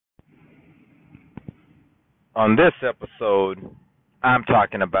On this episode, I'm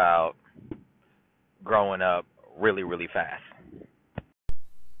talking about growing up really, really fast.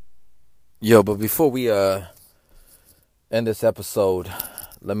 Yo, but before we end this episode,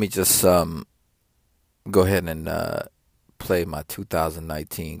 let me just go ahead and play my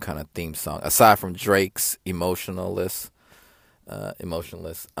 2019 kind of theme song. Aside from Drake's Emotionless.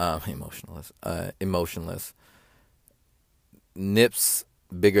 Nip's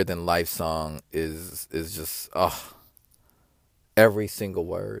Bigger Than Life song is just every single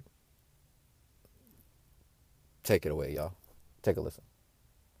word. Take it away, y'all. Take a listen.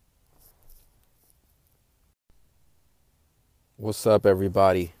 What's up,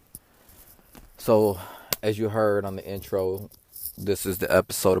 everybody? So, as you heard on the intro, this is the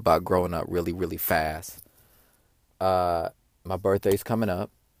episode about growing up really, really fast. My birthday's coming up.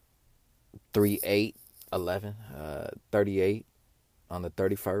 3/8/11, 38 on the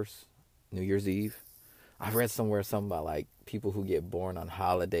 31st, New Year's Eve. I read somewhere something about like people who get born on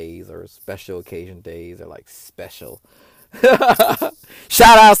holidays or special occasion days are like special.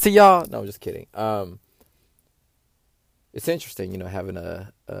 Shout outs to y'all. No, I'm just kidding. It's interesting, having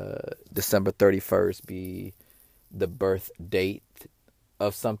a December 31st be the birth date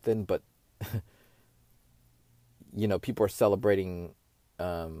of something, but people are celebrating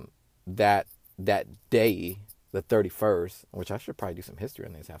that day, the 31st, which I should probably do some history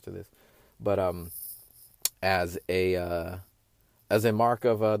on this after this, but as a mark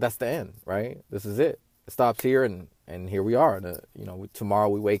of that's the end, right? This is it. It stops here, and here we are. Tomorrow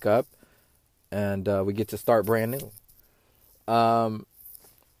we wake up and we get to start brand new.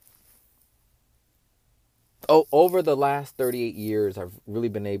 Over the last 38 years, I've really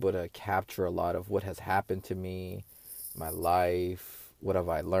been able to capture a lot of what has happened to me, my life, what have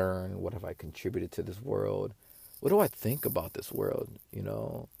I learned, what have I contributed to this world, what do I think about this world,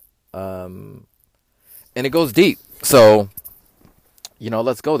 and it goes deep. So,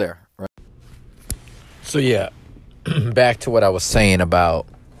 let's go there. Right? So yeah, back to what I was saying about,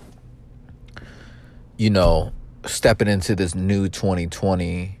 stepping into this new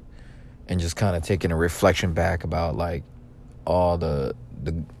 2020 and just kind of taking a reflection back about like all the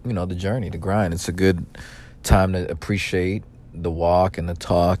journey, the grind. It's a good time to appreciate the walk and the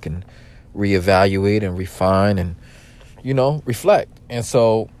talk and reevaluate and refine and, reflect. And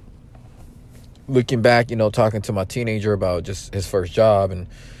so looking back, talking to my teenager about just his first job and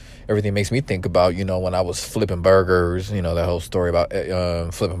everything makes me think about, when I was flipping burgers, that whole story about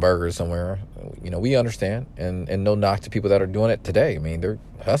flipping burgers somewhere. We understand, and no knock to people that are doing it today. I mean, they're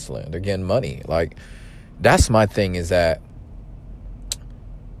hustling, they're getting money. Like, that's my thing, is that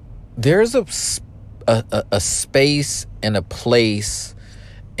there's a space and a place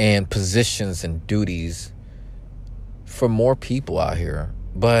and positions and duties for more people out here.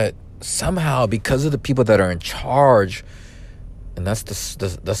 But somehow, because of the people that are in charge, and that's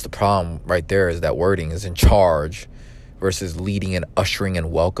the problem right there, is that wording is in charge versus leading and ushering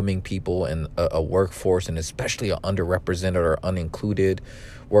and welcoming people in a workforce, and especially an underrepresented or unincluded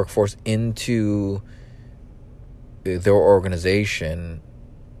workforce, into their organization.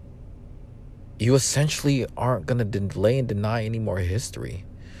 You essentially aren't going to delay and deny any more history.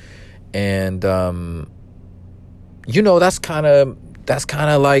 And, that's kind of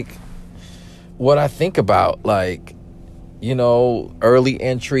like what I think about, like, early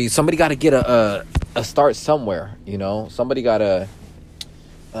entry. Somebody got to get a start somewhere, somebody got to,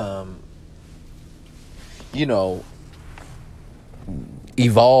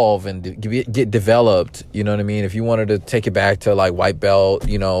 evolve and get developed. You know what I mean? If you wanted to take it back to like white belt,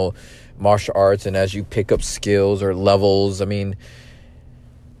 martial arts, and as you pick up skills or levels, I mean,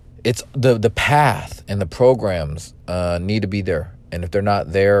 it's the path and the programs need to be there. And if they're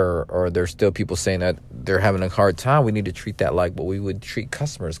not there, or there's still people saying that they're having a hard time, we need to treat that like what we would treat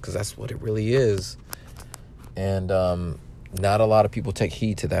customers, because that's what it really is. And not a lot of people take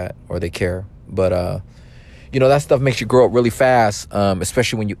heed to that, or they care. But, that stuff makes you grow up really fast,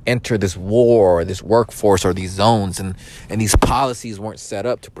 especially when you enter this war or this workforce or these zones, and these policies weren't set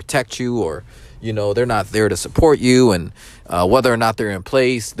up to protect you, or, they're not there to support you. And whether or not they're in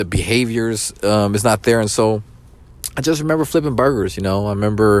place, the behaviors is not there. And so I just remember flipping burgers, I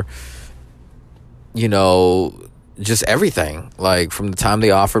remember, just everything. Like, from the time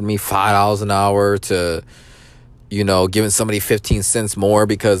they offered me $5 an hour to, giving somebody 15 cents more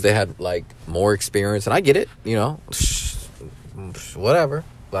because they had, like, more experience. And I get it, whatever.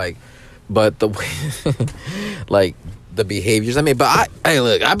 Like, but the way, like, the behaviors. I mean, but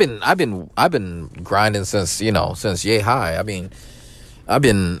look, I've been grinding since yay high. I mean, I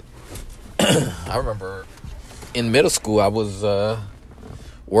remember in middle school, I was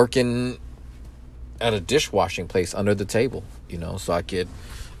working at a dishwashing place under the table, so I could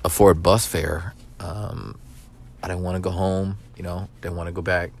afford bus fare. I didn't want to go home, didn't want to go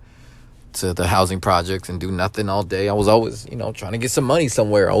back to the housing projects and do nothing all day. I was always, trying to get some money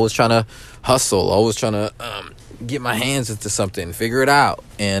somewhere. Always trying to hustle. Always trying to get my hands into something, figure it out.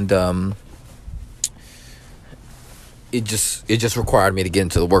 And it just required me to get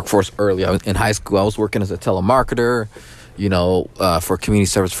into the workforce early. I was in high school. I was working as a telemarketer, for community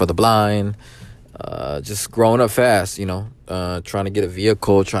service for the blind. Just growing up fast, trying to get a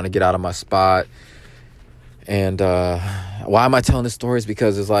vehicle, trying to get out of my spot. And why am I telling this story? Is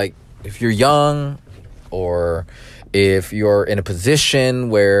because it's like, if you're young, or if you're in a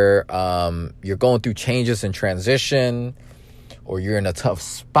position where you're going through changes and transition, or you're in a tough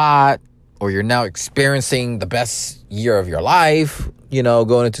spot, or you're now experiencing the best year of your life,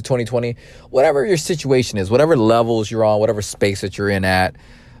 going into 2020, whatever your situation is, whatever levels you're on, whatever space that you're in at,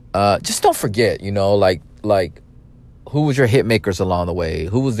 just don't forget, like who was your hit makers along the way?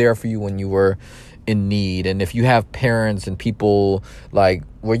 Who was there for you when you were in need? And if you have parents and people, like,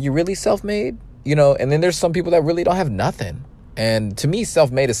 were you really self-made? And then there's some people that really don't have nothing. And to me,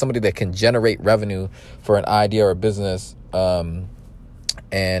 self-made is somebody that can generate revenue for an idea or a business.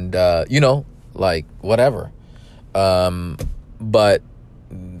 Like whatever. But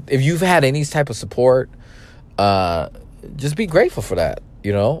if you've had any type of support, just be grateful for that.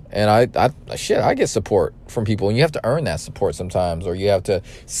 And I get support from people, and you have to earn that support sometimes, or you have to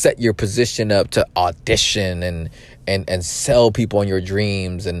set your position up to audition and sell people on your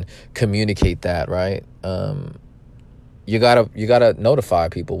dreams and communicate that, right? You gotta notify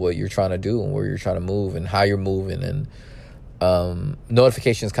people what you're trying to do and where you're trying to move and how you're moving. And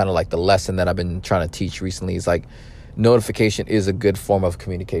notification is kind of like the lesson that I've been trying to teach recently. It's like, notification is a good form of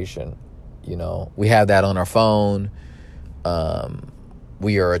communication. We have that on our phone.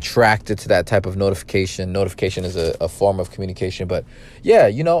 We are attracted to that type of notification. Notification is a form of communication. But yeah,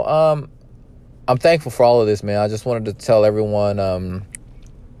 I'm thankful for all of this, man. I just wanted to tell everyone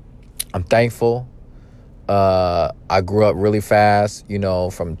I'm thankful. I grew up really fast,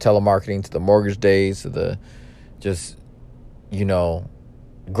 from telemarketing to the mortgage days to the just,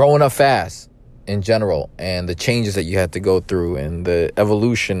 growing up fast in general, and the changes that you had to go through, and the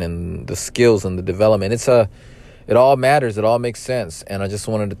evolution and the skills and the development. It all matters. It all makes sense. And I just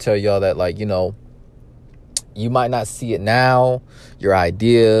wanted to tell y'all that, like, you might not see it now, your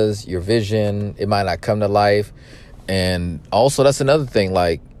ideas, your vision, it might not come to life. And also, that's another thing,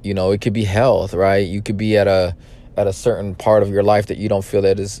 like, it could be health, right? You could be at a certain part of your life that you don't feel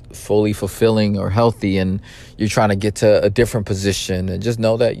that is fully fulfilling or healthy, and you're trying to get to a different position. And just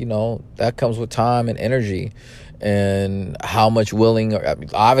know that, that comes with time and energy, and how much willing.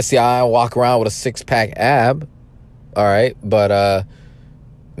 Obviously, I walk around with a 6-pack ab. All right. But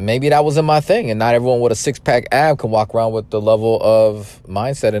maybe that wasn't my thing. And not everyone with a 6-pack ab can walk around with the level of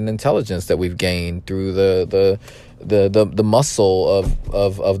mindset and intelligence that we've gained through the muscle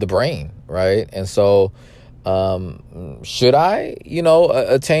of the brain. Right. And so should I,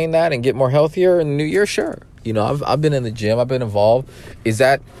 attain that and get more healthier in the new year? Sure. I've been in the gym. I've been involved. Is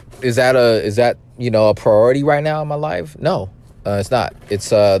that a priority right now in my life? No. It's not. It's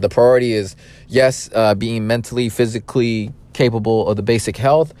the priority is, yes, being mentally, physically capable of the basic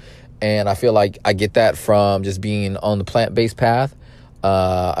health. And I feel like I get that from just being on the plant-based path.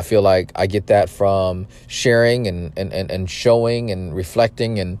 I feel like I get that from sharing and showing and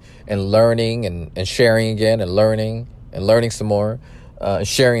reflecting and learning and sharing again and learning some more.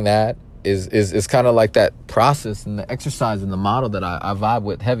 Sharing that is kind of like that process and the exercise and the model that I vibe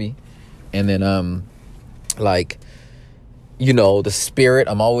with heavy. And then the spirit,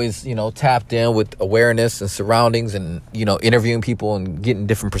 I'm always, tapped in with awareness and surroundings and, interviewing people and getting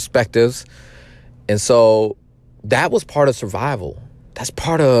different perspectives. And so that was part of survival. That's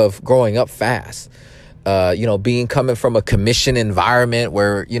part of growing up fast. Coming from a commission environment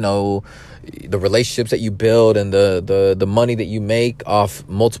where, the relationships that you build and the money that you make off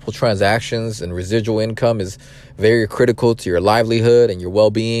multiple transactions and residual income is very critical to your livelihood and your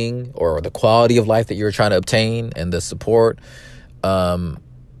well-being, or the quality of life that you're trying to obtain, and the support.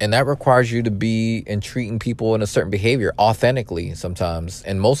 And that requires you to be and treating people in a certain behavior authentically sometimes,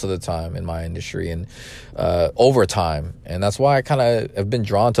 and most of the time in my industry, and over time. And that's why I kind of have been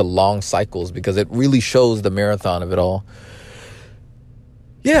drawn to long cycles, because it really shows the marathon of it all.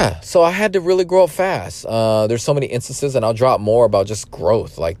 Yeah, so I had to really grow up fast. There's so many instances, and I'll drop more about just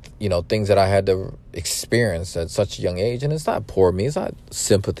growth, like, things that I had to experience at such a young age. And it's not poor me, it's not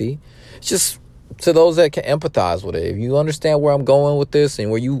sympathy. It's just to those that can empathize with it. If you understand where I'm going with this, and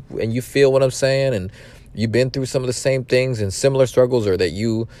where you feel what I'm saying, and you've been through some of the same things and similar struggles, or that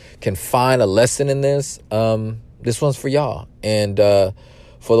you can find a lesson in this, this one's for y'all. And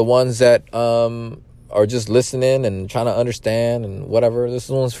for the ones that are just listening and trying to understand and whatever, this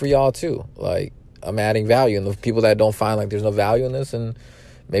one's for y'all too. Like, I'm adding value. And the people that don't find like there's no value in this, and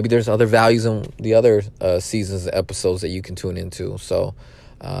maybe there's other values in the other seasons and episodes that you can tune into. So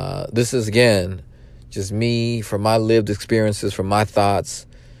this is, again, just me, from my lived experiences, from my thoughts,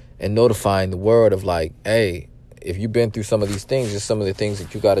 and notifying the world of like, hey, if you've been through some of these things, just some of the things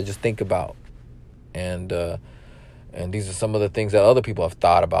that you got to just think about. And these are some of the things that other people have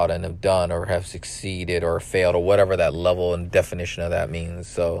thought about and have done, or have succeeded or failed, or whatever that level and definition of that means.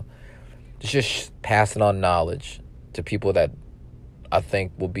 So it's just passing on knowledge to people that I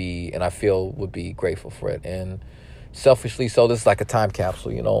think will be, and I feel would be grateful for it. And selfishly, so this is like a time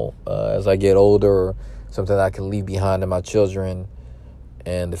capsule, you know, as I get older, something that I can leave behind to my children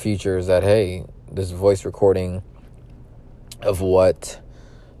and the future, is that, hey, this voice recording of what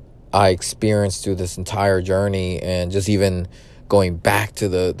I experienced through this entire journey, and just even going back to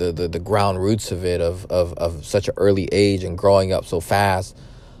the ground roots of it, of such an early age and growing up so fast,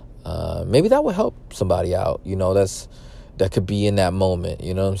 maybe that will help somebody out, you know, that could be in that moment,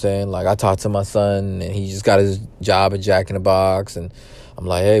 you know what I'm saying? Like, I talked to my son, and he just got his job at Jack in the Box, and I'm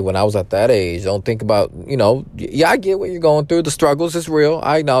like, hey, when I was at that age, don't think about, you know, yeah, I get what you're going through. The struggles is real.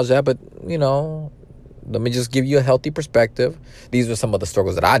 I acknowledge that. But, you know, let me just give you a healthy perspective. These were some of the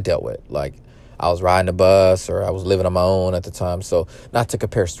struggles that I dealt with. Like, I was riding a bus, or I was living on my own at the time. So not to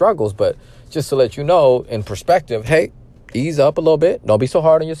compare struggles, but just to let you know in perspective, hey, ease up a little bit. Don't be so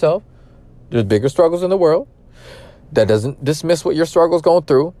hard on yourself. There's bigger struggles in the world. That doesn't dismiss what your struggle's going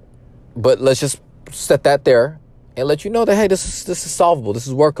through. But let's just set that there and let you know that, hey, this is solvable. This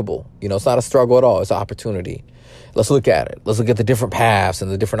is workable. You know, it's not a struggle at all. It's an opportunity. Let's look at it. Let's look at the different paths and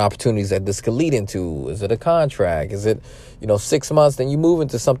the different opportunities that this could lead into. Is it a contract? Is it, 6 months, then you move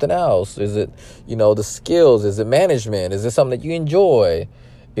into something else? Is it, the skills? Is it management? Is it something that you enjoy?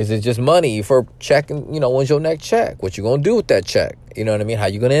 Is it just money for checking, when's your next check? What you going to do with that check? You know what I mean? How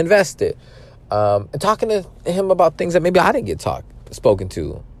you going to invest it? And talking to him about things that maybe I didn't get spoken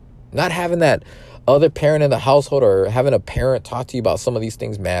to. Not having that other parent in the household, or having a parent talk to you about some of these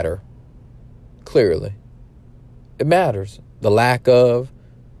things matter. Clearly. It matters. The lack of,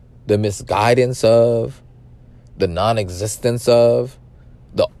 the misguidance of, the non-existence of,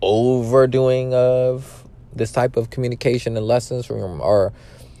 the overdoing of this type of communication and lessons from our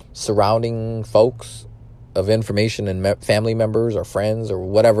surrounding folks of information and family members or friends or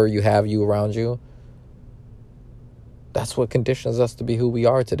whatever you have around you. That's what conditions us to be who we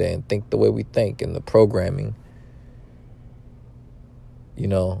are today and think the way we think, and the programming.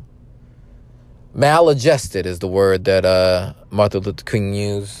 Maladjusted is the word that Martin Luther King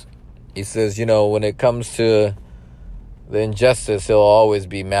used. He says, when it comes to the injustice, he'll always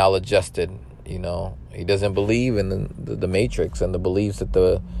be maladjusted. He doesn't believe in the matrix and the beliefs that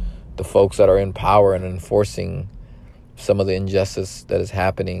the folks that are in power and enforcing some of the injustice that is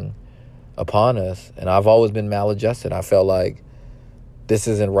happening upon us. And I've always been maladjusted. I felt like this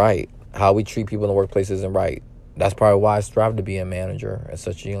isn't right. How we treat people in the workplace isn't right. That's probably why I strive to be a manager at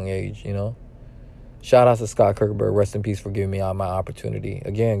such a young age, Shout out to Scott Kirkberg. Rest in peace for giving me my opportunity.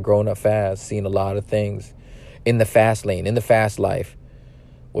 Again, growing up fast, seeing a lot of things in the fast lane, in the fast life,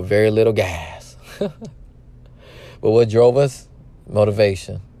 with very little gas. But what drove us?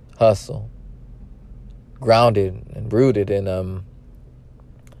 Motivation, hustle, grounded and rooted in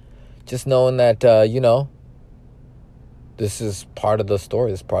just knowing that, this is part of the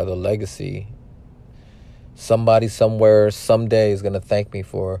story. This is part of the legacy. Somebody somewhere someday is going to thank me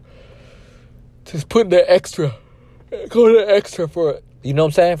for just putting the extra, going the extra for it. You know what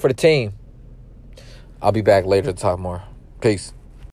I'm saying? For the team. I'll be back later to talk more. Peace.